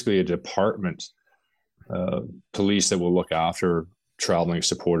basically a department, police that will look after traveling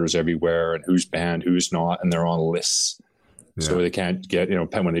supporters everywhere and who's banned, who's not. And they're on lists. So they can't get,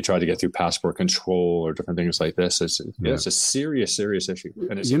 when they try to get through passport control or different things like this, it's a serious issue.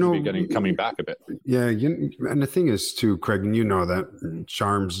 And it's coming back a bit. Yeah. And the thing is too, Craig, and that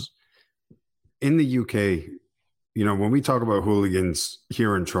Charms in the UK, when we talk about hooligans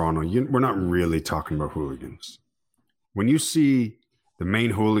here in Toronto, we're not really talking about hooligans. When you see the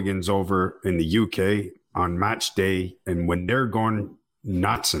main hooligans over in the UK on match day, and when they're going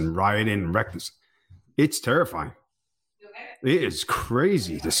nuts and rioting and reckless, it's terrifying. It is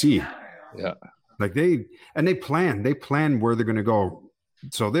crazy to see. Yeah. Like they plan where they're going to go.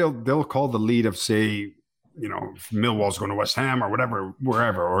 So they'll call the lead of, say, if Millwall's going to West Ham or whatever,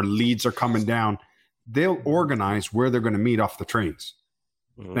 wherever, or Leeds are coming down. They'll organize where they're going to meet off the trains.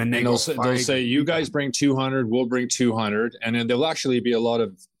 And they'll say, you guys bring 200, we'll bring 200. And then there'll actually be a lot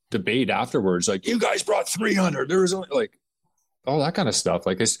of debate afterwards. Like, you guys brought 300. There was only all that kind of stuff.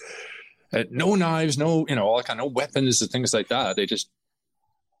 Like, it's no knives, no, all that kind of weapons and things like that. They just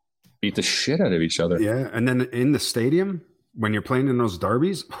beat the shit out of each other. Yeah. And then in the stadium, when you're playing in those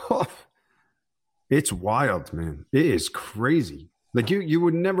derbies, it's wild, man. It is crazy. Like you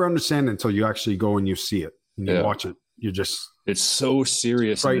would never understand until you actually go and you see it and you watch it. It's so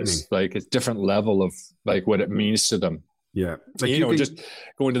serious. It's like a different level of like what it means to them. Yeah. Like, just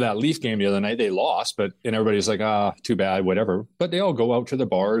going to that Leaf game the other night, they lost, and everybody's like, too bad, whatever. But they all go out to the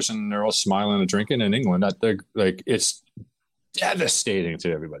bars and they're all smiling and drinking in England. It's devastating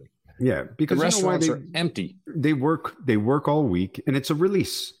to everybody. Yeah. Because the restaurants are empty. They work all week, and it's a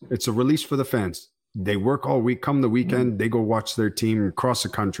release. It's a release for the fans. They work all week. Come the weekend, they go watch their team across the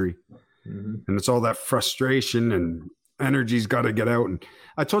country. Mm-hmm. And it's all that frustration and energy's got to get out. And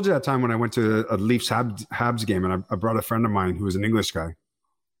I told you that time when I went to a Leafs Habs game, and I brought a friend of mine who was an English guy.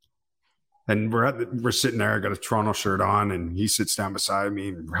 And we're sitting there, I got a Toronto shirt on, and he sits down beside me,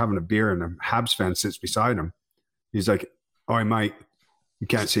 and we're having a beer, and a Habs fan sits beside him. He's like, "Oh, mate, you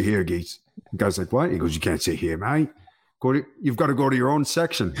can't sit here, Geets." The guy's like, "What?" He goes, "You can't sit here, mate. You've got to go to your own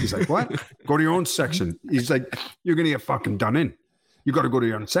section." He's like, "What?" "Go to your own section." He's like, "You're going to get fucking done in. You got to go to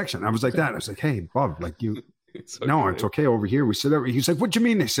your own section." I was like that. I was like, "Hey, Bob, it's okay. No, it's okay over here. We sit over." He's like, "What do you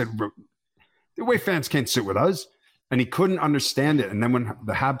mean?" They said, "The way fans can't sit with us." And he couldn't understand it. And then when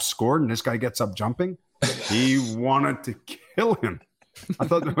the Habs scored and this guy gets up jumping, he wanted to kill him. I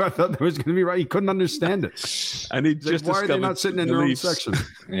thought that was going to be right. He couldn't understand it. And he just why are they not sitting in their own section?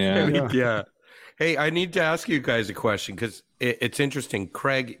 Yeah. Hey, I need to ask you guys a question because it's interesting.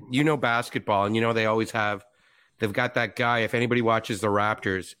 Craig, basketball, and they've got that guy. If anybody watches the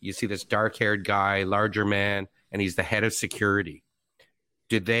Raptors, you see this dark-haired guy, larger man, and he's the head of security.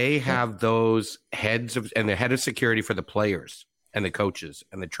 Did they have those and the head of security for the players and the coaches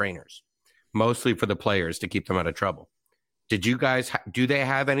and the trainers, mostly for the players to keep them out of trouble? Did you guys, do they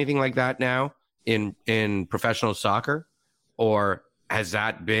have anything like that now in professional soccer? Or has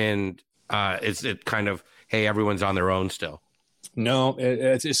that been, is it kind of, hey, everyone's on their own still? No,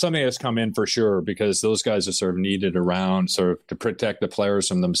 it's something that's come in for sure, because those guys are sort of needed around sort of to protect the players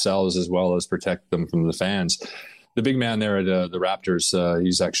from themselves as well as protect them from the fans. The big man there at the Raptors,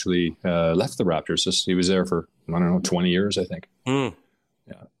 he's actually left the Raptors. He was there for, 20 years, I think. Mm.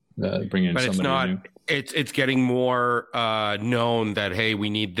 Yeah, bringing in somebody new. It's getting more known that, hey, we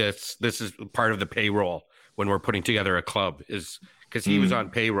need this. This is part of the payroll when we're putting together a club, is because he was on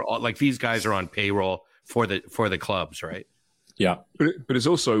payroll. Like, these guys are on payroll for the clubs, right? Yeah, but it's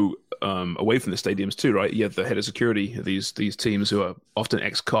also away from the stadiums too, right? You have the head of security of these teams who are often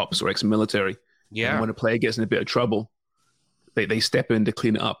ex-cops or ex-military. Yeah. And when a player gets in a bit of trouble, they step in to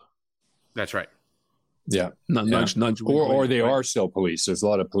clean it up. That's right. Yeah. Nudge. Or they are still police. There's a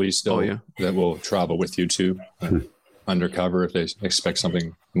lot of police still that will travel with you too, undercover if they expect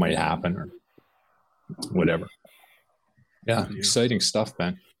something might happen or whatever. Yeah, exciting stuff,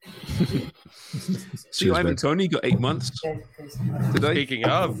 man. See, Ivan Toney got 8 months today. Speaking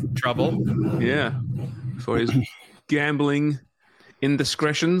of trouble, for his gambling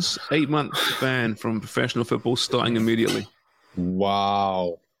indiscretions, 8-month ban from professional football starting immediately.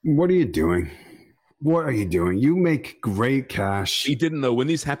 Wow. What are you doing? You make great cash. He didn't know when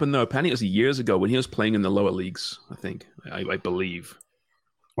these happened, though. Apparently it was years ago when he was playing in the lower leagues, I think. I believe.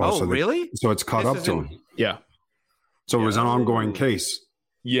 So really? So it's caught up to him. Yeah. So it was an ongoing case.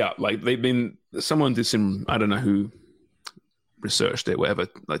 Yeah, like someone did some, I don't know who researched it, whatever,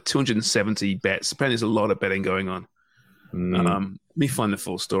 like 270 bets. Apparently there's a lot of betting going on. Let me find the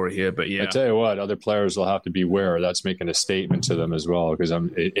full story here, but yeah. I tell you what, other players will have to beware. That's making a statement to them as well, because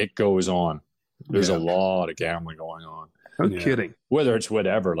it goes on. There's a lot of gambling going on. No kidding. Whether it's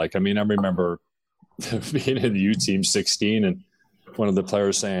whatever. Like, I remember being in the U Team 16 and one of the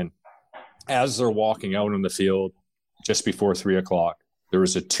players saying, as they're walking out on the field, just before 3:00. There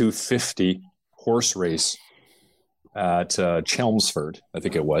was a 250 horse race at Chelmsford, I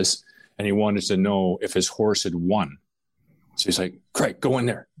think it was, and he wanted to know if his horse had won. So he's like, Craig, go in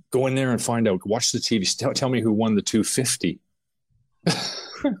there and find out. Watch the TV. Tell me who won the 250.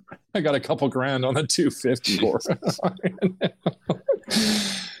 I got a couple grand on the 250 horse.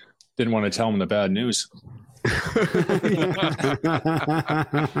 Didn't want to tell him the bad news.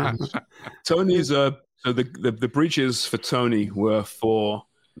 Tony's the breaches for Tony were for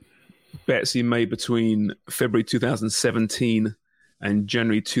bets he made between February 2017 and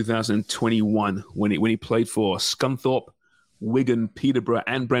January 2021 when he played for Scunthorpe, Wigan, Peterborough,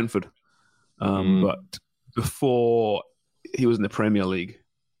 and Brentford. But before he was in the Premier League,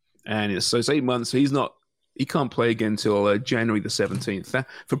 and it's 8 months. So he can't play again until January the 17th.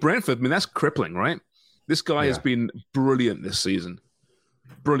 For Brentford, I mean, that's crippling, right? This guy has been brilliant this season.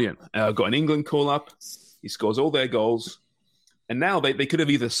 Brilliant. Got an England call up. He scores all their goals. And now they could have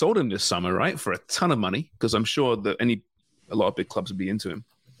either sold him this summer, right, for a ton of money, because I'm sure that a lot of big clubs would be into him.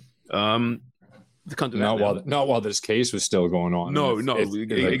 They can't do that. Not while this case was still going on. No,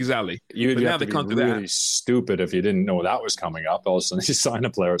 exactly. You'd have to be really stupid if you didn't know that was coming up. All of a sudden, you sign a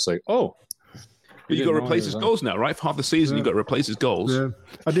player. It's like, oh. But you got to replace his goals now, right? For half the season, you got to replace his goals. Yeah.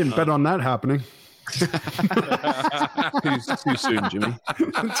 I didn't bet on that happening. Too soon, Jimmy.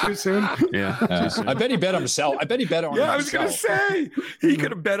 Too soon? Yeah. Too soon. I bet he bet on himself. I was going to say, he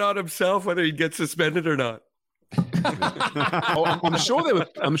could have bet on himself whether he'd get suspended or not. I'm sure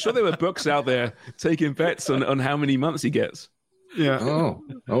there were books out there taking bets on how many months he gets. Yeah.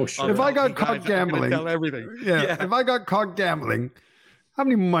 Oh, shit. If I got caught gambling, tell everything. Yeah. If I got caught gambling, how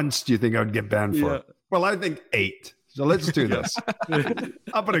many months do you think I would get banned for? Yeah. Well, I think 8. So let's do this.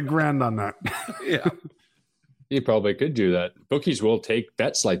 I'll put $1,000 on that. Yeah. You probably could do that. Bookies will take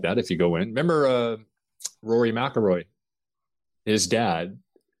bets like that if you go in. Remember Rory McIlroy? His dad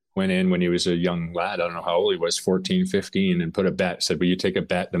went in when he was a young lad. I don't know how old he was, 14, 15, and put a bet. Said, will you take a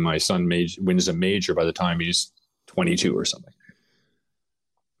bet that my son wins a major by the time he's 22 or something?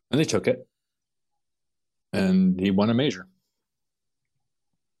 And they took it. And he won a major.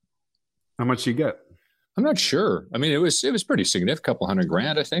 How much you get? I'm not sure. I mean, it was pretty significant, couple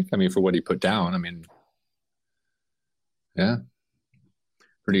 $100,000, I think. I mean, for what he put down. I mean, yeah,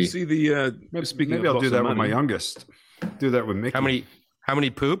 pretty. See the maybe I'll do that with my youngest. Do that with Mickey. How many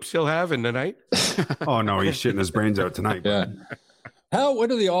poops he'll have in the night? Oh no, he's shitting his brains out tonight. Yeah. What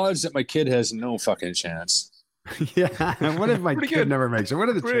are the odds that my kid has no fucking chance? Yeah. What if my kid never makes it? What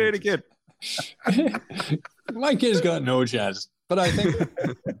are the pretty chances? good? My kid's got no chance, but I think.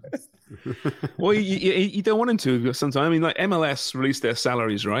 Well, you don't want him to sometimes. I mean, like MLS release their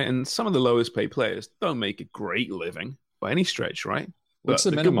salaries, right? And some of the lowest paid players don't make a great living by any stretch, right? What's but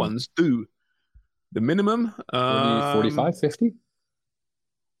the minimum? Good ones do. The minimum? 45, 50?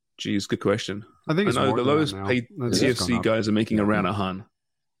 Geez, good question. I think it's the more lowest than paid now. TFC guys are making around $100.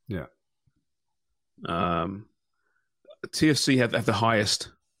 Yeah. TFC have the highest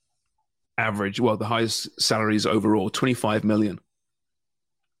average, the highest salaries overall, 25 million.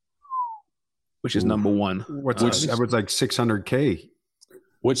 Which is number one. What's that was like 600K.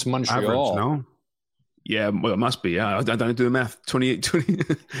 What's Montreal? Average, no? Yeah, well, it must be. Yeah, I don't do the math. 28, 20.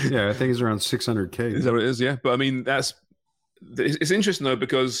 Yeah, I think it's around 600K. Is that what it is? Yeah. But I mean, it's interesting though,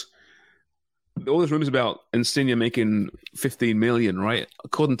 because all those rumors about Insigne making 15 million, right?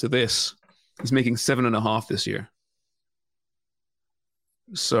 According to this, he's making 7.5 this year.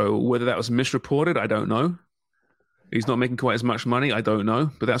 So whether that was misreported, I don't know. He's not making quite as much money, I don't know,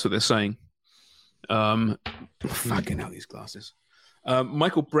 but that's what they're saying. Fucking hell, these glasses.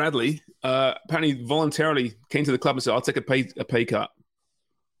 Michael Bradley apparently voluntarily came to the club and said, "I'll take a pay cut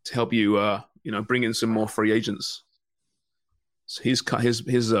to help you, bring in some more free agents." So he's cut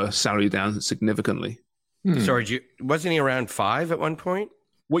his salary down significantly. Sorry, wasn't he around 5 at one point?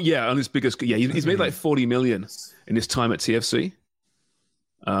 Well, yeah, on his biggest. Yeah, he's made like 40 million in his time at TFC.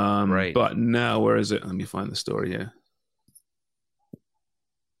 Right. But now, where is it? Let me find the story here.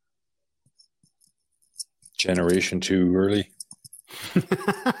 Generation too early.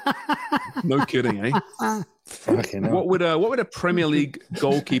 No kidding, eh? Fucking hell. What would a Premier League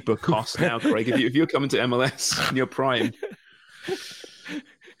goalkeeper cost now, Craig? If you're coming to MLS in your prime,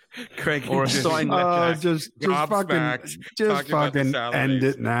 Craig, or a sign just fucking end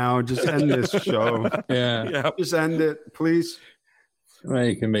it now. Just end this show. Yeah. Just end it, please. Well,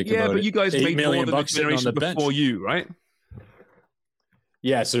 you can make but you guys made more than the generation bench. before you, right?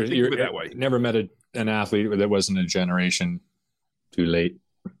 Yeah, so you're that way. Never met an athlete that wasn't a generation too late.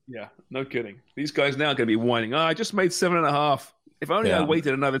 Yeah, no kidding. These guys now are going to be whining. I just made 7.5. If only I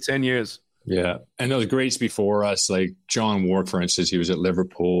waited another 10 years. Yeah. And those greats before us, like John Ward, for instance, he was at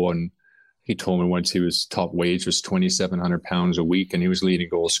Liverpool, and he told me once his top wage was £2,700 a week, and he was leading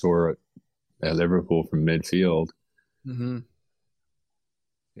goal scorer at Liverpool from midfield. Mm-hmm.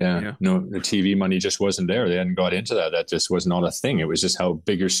 Yeah. No, the TV money just wasn't there. They hadn't got into that. That just was not a thing. It was just how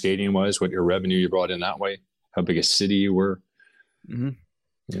big your stadium was, what your revenue you brought in that way, how big a city you were. Mm-hmm.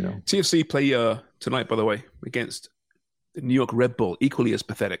 You know, TFC play tonight, by the way, against the New York Red Bull, equally as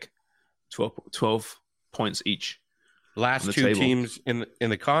pathetic. 12 points each. Last two table. Teams in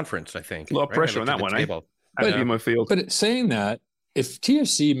the conference, I think. A lot of pressure on that one, eh? But, my field. But saying that, if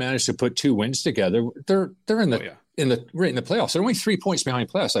TFC managed to put 2 wins together, they're in the right in the playoffs. They're only 3 points behind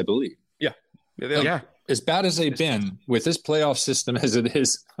playoffs, I believe. Yeah. As bad as they've been with this playoff system as it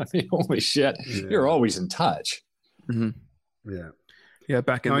is, I mean, holy shit, you're always in touch. Mm-hmm. Yeah.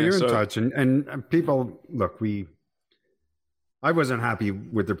 Back in. No, there, you're in touch, and people look. I wasn't happy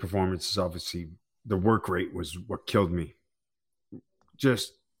with their performances. Obviously, the work rate was what killed me.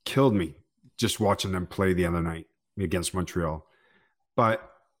 Just killed me. Just watching them play the other night against Montreal. But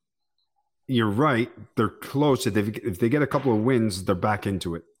you're right. They're close. If they get a couple of wins, they're back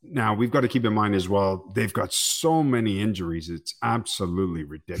into it. Now, we've got to keep in mind as well, they've got so many injuries. It's absolutely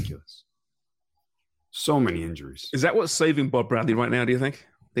ridiculous. So many injuries. Is that what's saving Bob Bradley right now, do you think?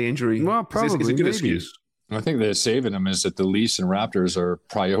 The injury? Well, probably. Is it a good excuse? I think they're saving them is that the Leafs and Raptors are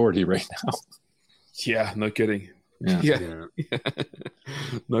priority right now. Yeah, no kidding. Yeah.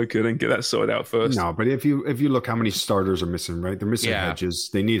 No kidding. Get that sorted out first. No, but if you look how many starters are missing, right? They're missing Hedges.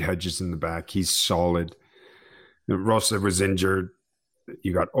 They need Hedges in the back. He's solid. Russell was injured.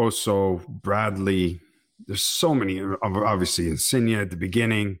 You got Oso, Bradley. There's so many. Obviously, Insigne at the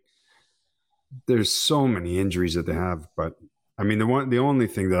beginning. There's so many injuries that they have. But, I mean, the only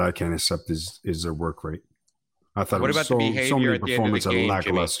thing that I can't accept is their work rate. I thought what it was about the behavior so many at the end of the performances game,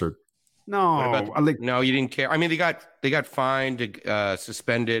 lackluster. No, no, you didn't care. I mean, they got fined,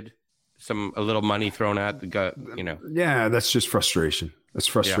 suspended, a little money thrown at the gut. You know. Yeah, that's just frustration. That's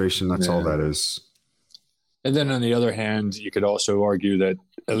frustration. That's all that is. And then on the other hand, you could also argue that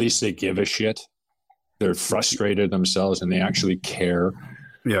at least they give a shit. They're frustrated themselves and they actually care.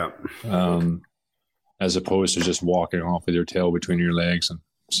 Yeah. As opposed to just walking off with your tail between your legs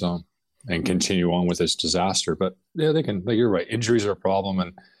and continue on with this disaster. But yeah, they can. Like, you're right. Injuries are a problem,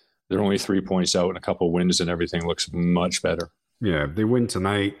 and they're only 3 points out and a couple of wins, and everything looks much better. Yeah, if they win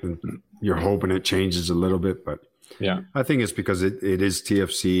tonight, and you're hoping it changes a little bit. But yeah, I think it's because it is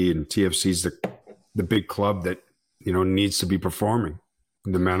TFC, and TFC's the big club that needs to be performing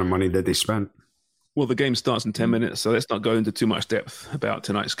the amount of money that they spent. Well, the game starts in 10 minutes, so let's not go into too much depth about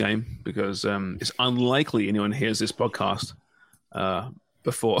tonight's game because it's unlikely anyone hears this podcast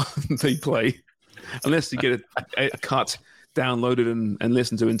before they play, unless you get a cut downloaded and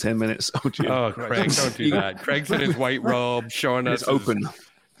listened to in 10 minutes. Oh, Craig, don't do that. Craig's in his white robe showing us. It's open.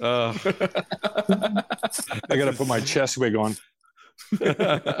 I got to put my chest wig on.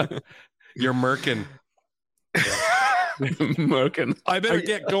 You're Merkin. Merkin. I better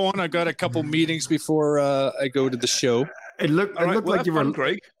get going. I got a couple meetings before I go to the show. It looked like you were,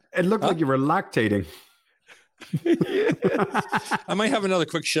 Craig. It looked like you were lactating. I might have another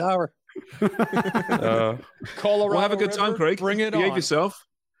quick shower. Colorado. Well, have a good time, Craig. Bring it Behave on. yourself.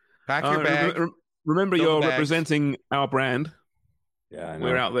 Pack your bag. Remember, Fill you're the bags. representing our brand. Yeah, I know.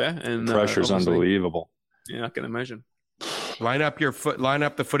 We're out there, and pressure's obviously- unbelievable. Yeah, I can imagine. Line up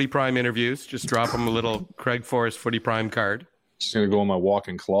the Footy Prime interviews. Just drop them a little Craig Forrest Footy Prime card. Just gonna go in my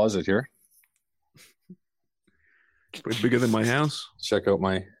walk-in closet here. Pretty bigger than my house. Check out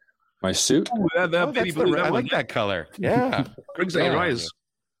my suit. Ooh, that baby blue. I like that color. Yeah. Craig's at your eyes.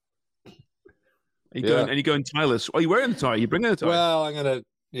 Are you going tieless? Oh, you wearing the tie? You bringing the tie? Well, I'm gonna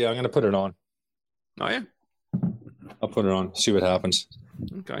put it on. Oh yeah. I'll put it on. See what happens.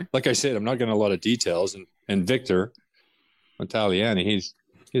 Okay. Like I said, I'm not getting a lot of details, and Victor Italiani, he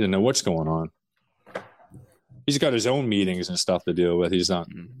doesn't know what's going on. He's got his own meetings and stuff to deal with. He's not.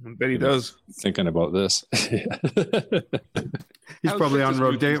 I bet he does. Thinking about this. He's probably on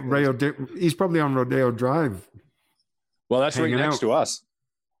Rodeo. He's probably on Rodeo Drive. Well, that's right Hanging next out. to us.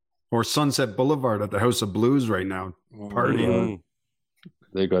 Or Sunset Boulevard at the House of Blues right now, partying.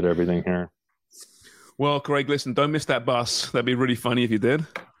 They got everything here. Well, Craig, listen, don't miss that bus. That'd be really funny if you did,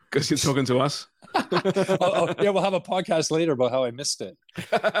 because you're talking to us. Yeah, we'll have a podcast later about how I missed it.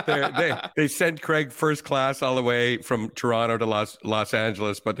 They sent Craig first class all the way from Toronto to Los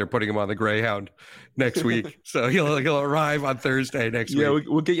Angeles, but they're putting him on the Greyhound next week. So he'll arrive on Thursday next week. Yeah,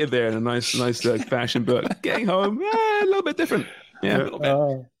 we'll get you there in a nice fashion, but getting home, a little bit different. Yeah, a little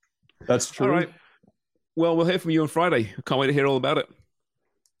bit. That's true. All right. Well, we'll hear from you on Friday. Can't wait to hear all about it.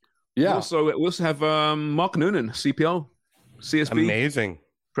 Yeah. Also, we also have Mark Noonan, CPL, CSB. Amazing.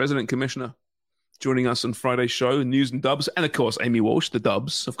 President Commissioner, joining us on Friday's show, News and Dubs. And, of course, Amy Walsh, the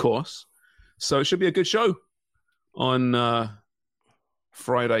Dubs, of course. So it should be a good show on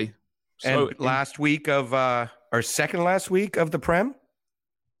Friday. So And last week of, or second last week of the Prem?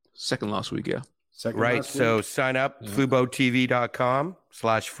 Second last week, yeah. Right. So sign up,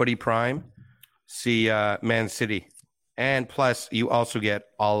 FuboTV.com/footyprime. See Man City. And plus, you also get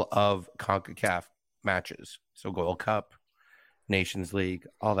all of CONCACAF matches. So Gold Cup, Nations League,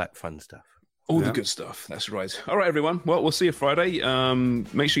 all that fun stuff. All the good stuff. That's right. All right, everyone. Well, we'll see you Friday.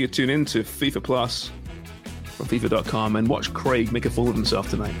 Make sure you tune in to FIFA Plus from FIFA.com and watch Craig make a fool of himself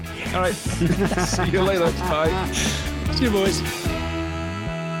tonight. All right. See you later. Bye. See you, boys.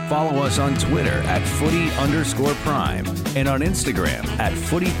 Follow us on Twitter at @footy_prime and on Instagram at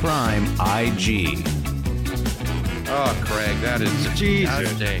 @footyprimeig. Oh, Craig, that is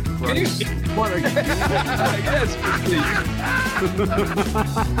Jesus. Yes.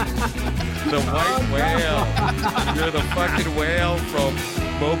 The white whale. You're the fucking whale from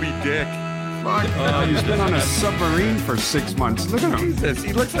Moby Dick. He's been on a submarine for 6 months. Look at him. Jesus,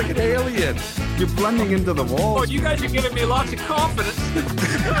 he looks like an alien. You're blending into the walls. Oh, you guys are giving me lots of confidence.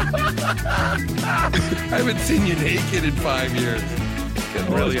 I haven't seen you naked in 5 years. It's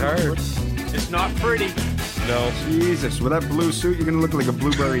getting really hard. It's not pretty. No. Jesus, with that blue suit, you're going to look like a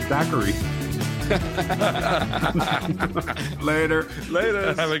blueberry daiquiri. Later.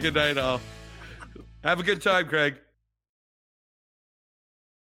 Have a good night, all. Have a good time, Craig.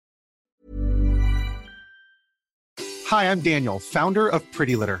 Hi, I'm Daniel, founder of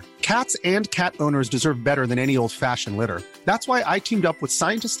Pretty Litter. Cats and cat owners deserve better than any old-fashioned litter. That's why I teamed up with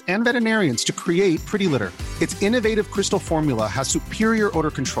scientists and veterinarians to create Pretty Litter. Its innovative crystal formula has superior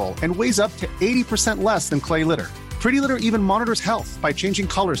odor control and weighs up to 80% less than clay litter. Pretty Litter even monitors health by changing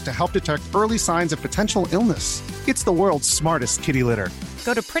colors to help detect early signs of potential illness. It's the world's smartest kitty litter.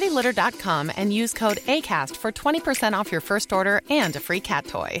 Go to prettylitter.com and use code ACAST for 20% off your first order and a free cat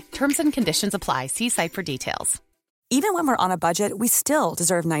toy. Terms and conditions apply. See site for details. Even when we're on a budget, we still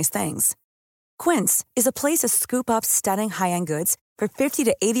deserve nice things. Quince is a place to scoop up stunning high-end goods for 50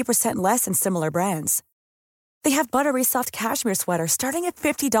 to 80% less than similar brands. They have buttery soft cashmere sweaters starting at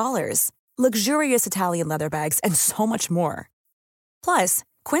 $50, luxurious Italian leather bags, and so much more. Plus,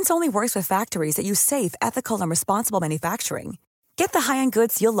 Quince only works with factories that use safe, ethical, and responsible manufacturing. Get the high-end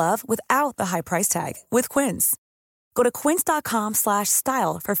goods you'll love without the high price tag with Quince. Go to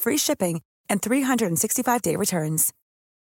quince.com/style for free shipping and 365-day returns.